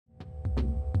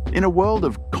In a world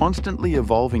of constantly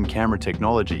evolving camera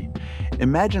technology,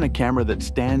 imagine a camera that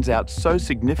stands out so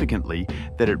significantly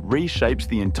that it reshapes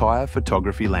the entire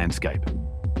photography landscape.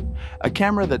 A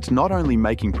camera that's not only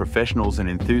making professionals and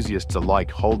enthusiasts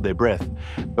alike hold their breath,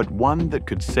 but one that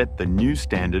could set the new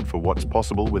standard for what's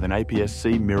possible with an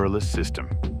APS-C mirrorless system.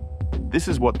 This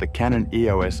is what the Canon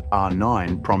EOS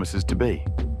R9 promises to be.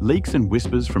 Leaks and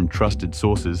whispers from trusted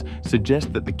sources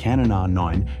suggest that the Canon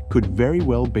R9 could very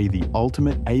well be the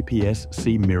ultimate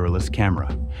APS-C mirrorless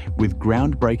camera, with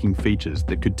groundbreaking features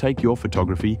that could take your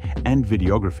photography and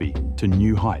videography to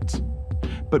new heights.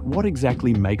 But what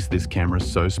exactly makes this camera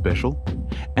so special?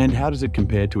 And how does it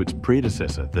compare to its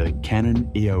predecessor, the Canon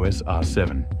EOS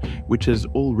R7, which has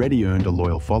already earned a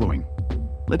loyal following?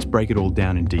 Let's break it all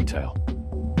down in detail.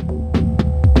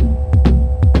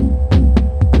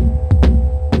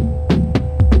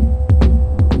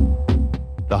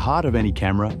 The heart of any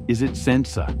camera is its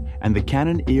sensor, and the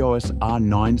Canon EOS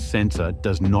R9 sensor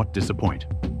does not disappoint.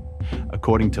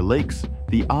 According to leaks,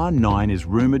 the R9 is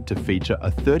rumored to feature a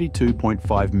 32.5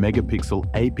 megapixel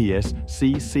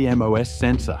APS-C CMOS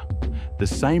sensor, the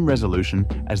same resolution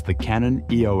as the Canon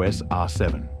EOS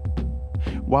R7.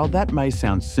 While that may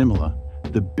sound similar,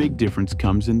 the big difference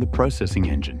comes in the processing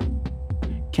engine.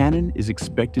 Canon is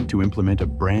expected to implement a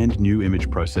brand new image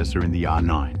processor in the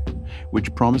R9,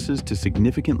 which promises to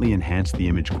significantly enhance the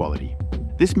image quality.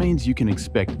 This means you can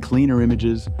expect cleaner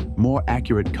images, more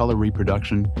accurate color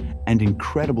reproduction, and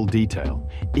incredible detail,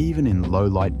 even in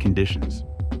low-light conditions.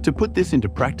 To put this into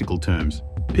practical terms,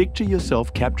 picture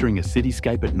yourself capturing a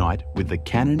cityscape at night with the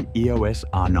Canon EOS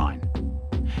R9.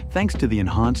 Thanks to the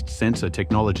enhanced sensor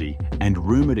technology and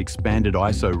rumored expanded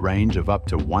ISO range of up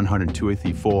to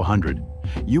 12400,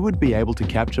 you would be able to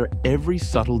capture every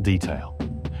subtle detail,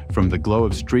 from the glow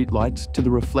of streetlights to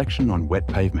the reflection on wet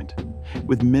pavement,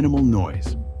 with minimal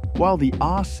noise. While the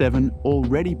R7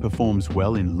 already performs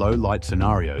well in low-light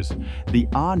scenarios, the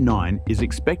R9 is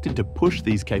expected to push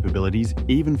these capabilities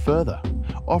even further,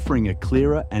 offering a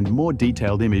clearer and more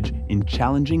detailed image in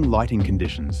challenging lighting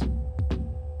conditions.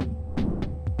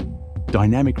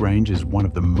 Dynamic range is one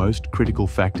of the most critical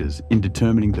factors in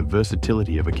determining the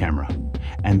versatility of a camera,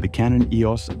 and the Canon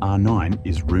EOS R9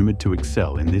 is rumored to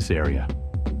excel in this area.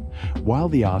 While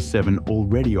the R7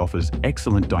 already offers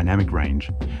excellent dynamic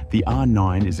range, the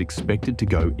R9 is expected to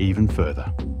go even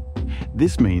further.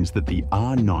 This means that the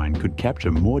R9 could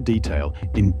capture more detail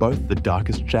in both the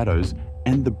darkest shadows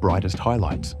and the brightest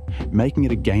highlights, making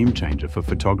it a game changer for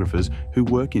photographers who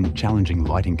work in challenging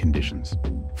lighting conditions.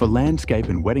 For landscape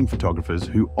and wedding photographers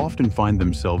who often find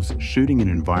themselves shooting in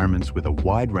environments with a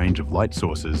wide range of light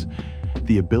sources,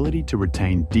 the ability to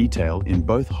retain detail in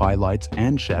both highlights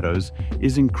and shadows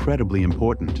is incredibly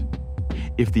important.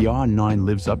 If the R9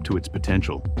 lives up to its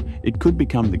potential, it could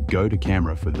become the go-to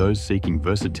camera for those seeking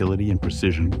versatility and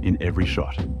precision in every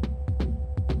shot.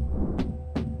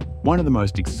 One of the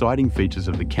most exciting features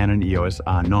of the Canon EOS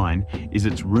R9 is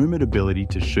its rumored ability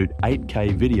to shoot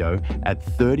 8K video at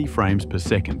 30 frames per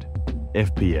second,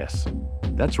 FPS.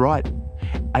 That's right,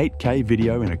 8K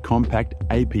video in a compact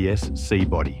APS-C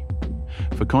body.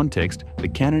 For context, the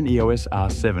Canon EOS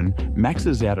R7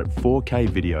 maxes out at 4K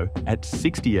video at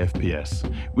 60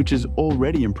 FPS, which is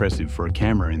already impressive for a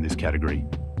camera in this category.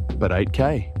 But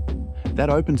 8K? That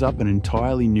opens up an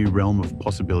entirely new realm of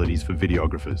possibilities for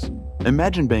videographers.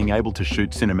 Imagine being able to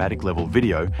shoot cinematic-level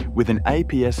video with an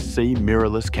APS-C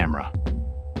mirrorless camera.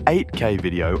 8K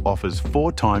video offers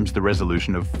 4 times the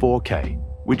resolution of 4K,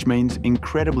 which means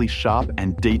incredibly sharp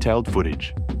and detailed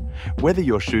footage. Whether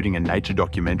you're shooting a nature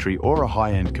documentary or a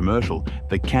high-end commercial,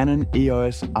 the Canon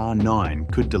EOS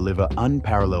R9 could deliver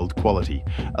unparalleled quality,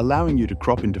 allowing you to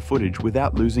crop into footage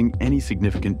without losing any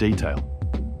significant detail.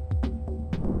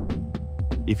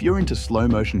 If you're into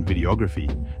slow-motion videography,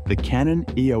 the Canon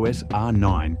EOS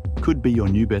R9 could be your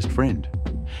new best friend.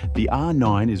 The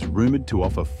R9 is rumored to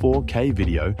offer 4K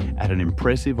video at an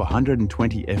impressive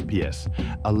 120 FPS,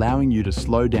 allowing you to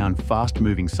slow down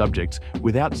fast-moving subjects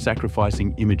without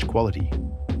sacrificing image quality.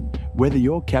 Whether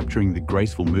you're capturing the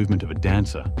graceful movement of a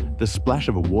dancer, the splash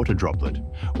of a water droplet,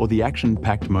 or the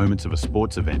action-packed moments of a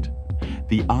sports event,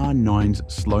 the R9's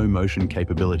slow-motion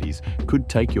capabilities could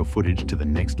take your footage to the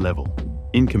next level.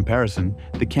 In comparison,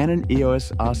 the Canon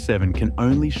EOS R7 can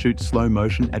only shoot slow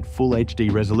motion at full HD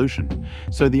resolution,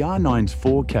 so the R9's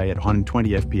 4K at 120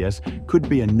 FPS could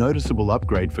be a noticeable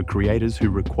upgrade for creators who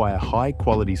require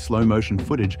high-quality slow motion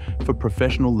footage for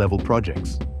professional-level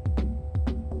projects.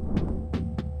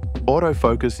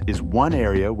 Autofocus is one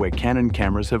area where Canon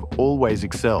cameras have always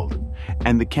excelled,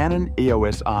 and the Canon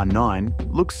EOS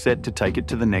R9 looks set to take it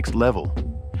to the next level.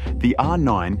 The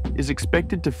R9 is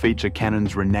expected to feature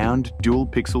Canon's renowned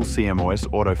dual-pixel CMOS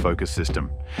autofocus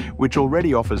system, which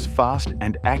already offers fast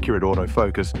and accurate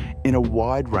autofocus in a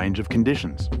wide range of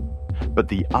conditions. But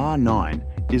the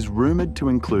R9 is rumoured to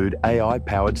include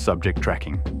AI-powered subject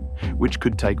tracking, which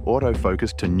could take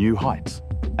autofocus to new heights.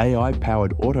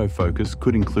 AI-powered autofocus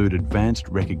could include advanced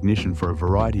recognition for a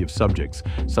variety of subjects,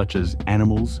 such as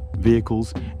animals,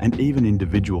 vehicles, and even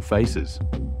individual faces.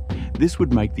 This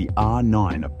would make the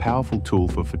R9 a powerful tool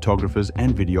for photographers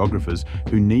and videographers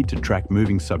who need to track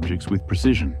moving subjects with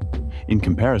precision. In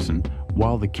comparison,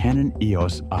 while the Canon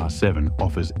EOS R7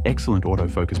 offers excellent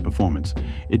autofocus performance,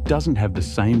 it doesn't have the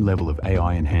same level of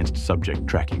AI-enhanced subject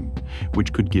tracking,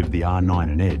 which could give the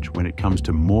R9 an edge when it comes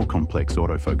to more complex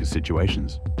autofocus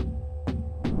situations.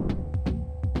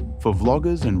 For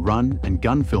vloggers and run and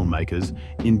gun filmmakers,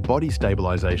 in-body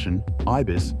stabilization,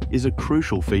 IBIS is a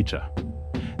crucial feature.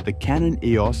 The Canon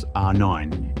EOS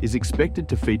R9 is expected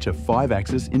to feature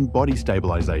 5-axis in-body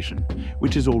stabilization,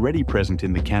 which is already present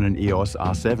in the Canon EOS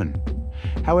R7.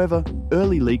 However,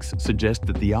 early leaks suggest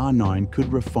that the R9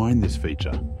 could refine this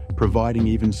feature, providing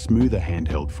even smoother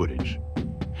handheld footage.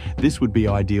 This would be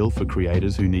ideal for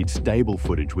creators who need stable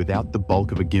footage without the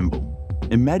bulk of a gimbal.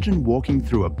 Imagine walking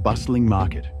through a bustling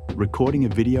market, recording a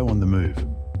video on the move.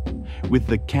 With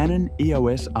the Canon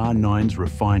EOS R9's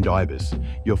refined IBIS,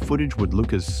 your footage would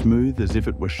look as smooth as if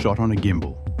it were shot on a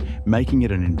gimbal, making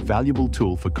it an invaluable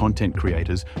tool for content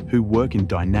creators who work in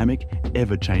dynamic,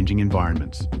 ever-changing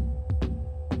environments.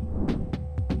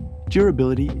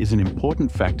 Durability is an important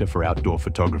factor for outdoor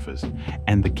photographers,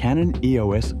 and the Canon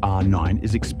EOS R9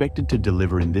 is expected to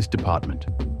deliver in this department.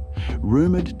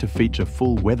 Rumoured to feature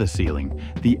full weather sealing,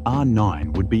 the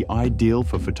R9 would be ideal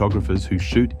for photographers who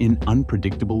shoot in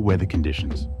unpredictable weather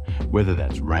conditions, whether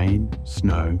that's rain,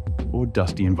 snow, or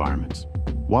dusty environments.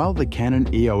 While the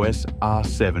Canon EOS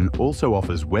R7 also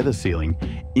offers weather sealing,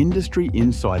 industry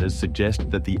insiders suggest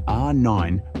that the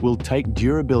R9 will take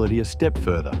durability a step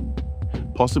further,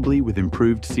 possibly with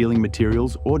improved sealing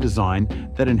materials or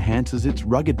design that enhances its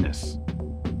ruggedness.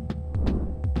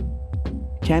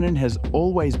 Canon has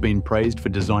always been praised for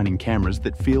designing cameras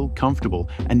that feel comfortable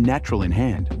and natural in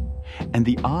hand, and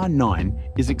the R9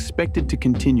 is expected to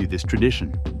continue this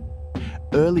tradition.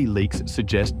 Early leaks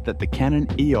suggest that the Canon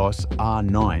EOS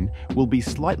R9 will be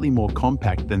slightly more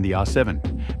compact than the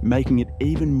R7, making it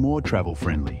even more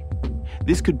travel-friendly.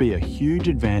 This could be a huge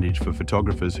advantage for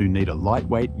photographers who need a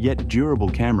lightweight yet durable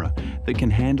camera that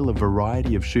can handle a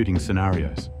variety of shooting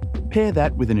scenarios. Pair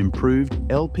that with an improved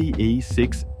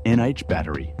LPE6NH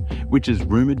battery, which is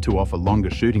rumoured to offer longer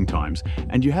shooting times,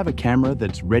 and you have a camera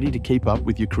that's ready to keep up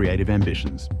with your creative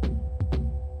ambitions.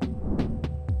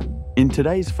 In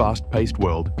today's fast-paced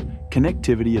world,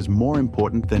 connectivity is more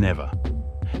important than ever.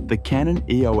 The Canon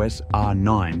EOS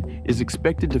R9 is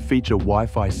expected to feature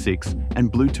Wi-Fi 6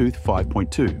 and Bluetooth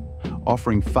 5.2,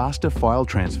 offering faster file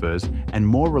transfers and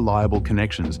more reliable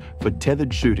connections for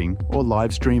tethered shooting or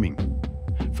live streaming.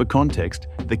 For context,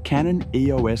 the Canon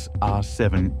EOS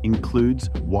R7 includes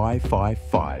Wi-Fi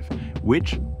 5,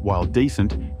 which, while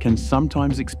decent, can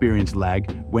sometimes experience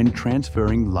lag when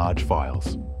transferring large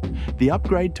files. The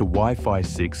upgrade to Wi-Fi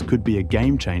 6 could be a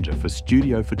game changer for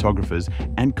studio photographers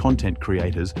and content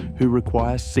creators who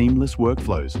require seamless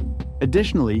workflows.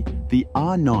 Additionally, the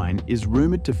R9 is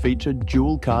rumoured to feature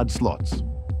dual card slots,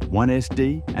 one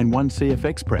SD and one CF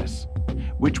Express,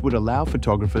 which would allow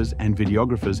photographers and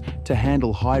videographers to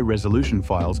handle high-resolution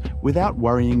files without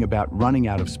worrying about running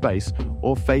out of space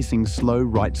or facing slow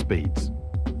write speeds.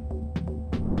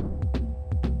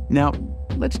 Now,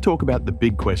 let's talk about the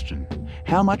big question.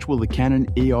 How much will the Canon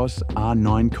EOS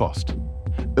R9 cost?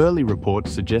 Early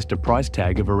reports suggest a price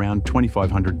tag of around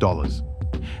 $2,500.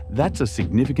 That's a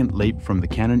significant leap from the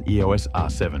Canon EOS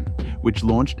R7, which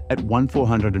launched at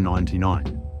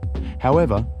 $1,499.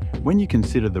 However, when you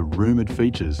consider the rumoured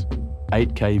features,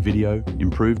 8K video,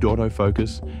 improved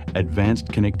autofocus, advanced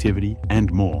connectivity,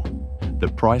 and more, the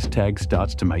price tag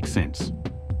starts to make sense.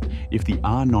 If the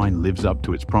R9 lives up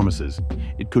to its promises,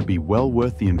 it could be well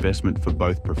worth the investment for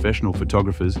both professional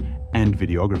photographers and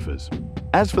videographers.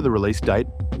 As for the release date,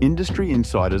 industry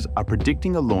insiders are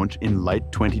predicting a launch in late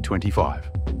 2025.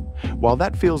 While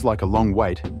that feels like a long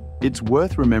wait, it's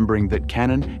worth remembering that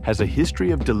Canon has a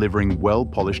history of delivering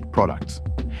well-polished products.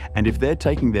 And if they're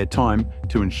taking their time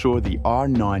to ensure the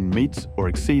R9 meets or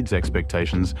exceeds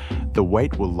expectations, the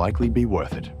wait will likely be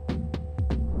worth it.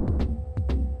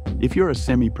 If you're a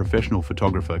semi-professional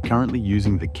photographer currently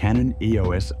using the Canon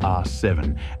EOS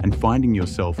R7 and finding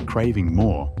yourself craving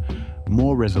more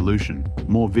resolution,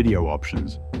 more video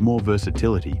options, more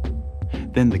versatility,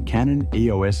 then the Canon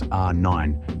EOS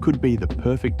R9 could be the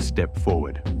perfect step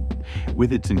forward.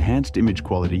 With its enhanced image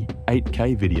quality,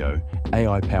 8K video,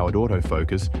 AI-powered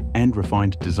autofocus, and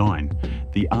refined design,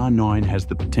 the R9 has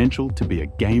the potential to be a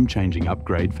game-changing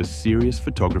upgrade for serious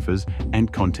photographers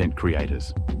and content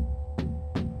creators.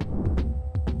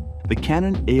 The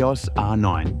Canon EOS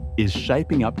R9 is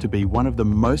shaping up to be one of the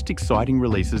most exciting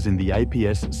releases in the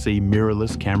APS-C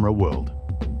mirrorless camera world.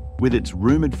 With its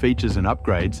rumoured features and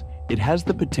upgrades, it has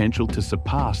the potential to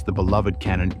surpass the beloved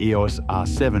Canon EOS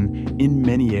R7 in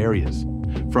many areas,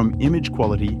 from image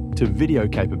quality to video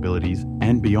capabilities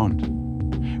and beyond.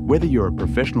 Whether you're a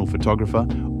professional photographer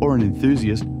or an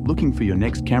enthusiast looking for your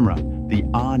next camera, the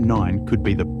R9 could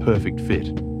be the perfect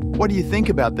fit. What do you think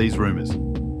about these rumours?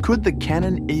 Could the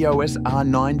Canon EOS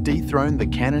R9 dethrone the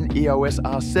Canon EOS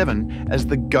R7 as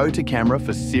the go-to camera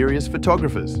for serious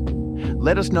photographers?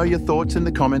 Let us know your thoughts in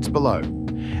the comments below.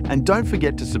 And don't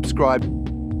forget to subscribe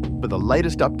for the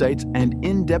latest updates and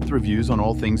in-depth reviews on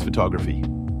all things photography.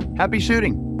 Happy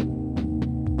shooting!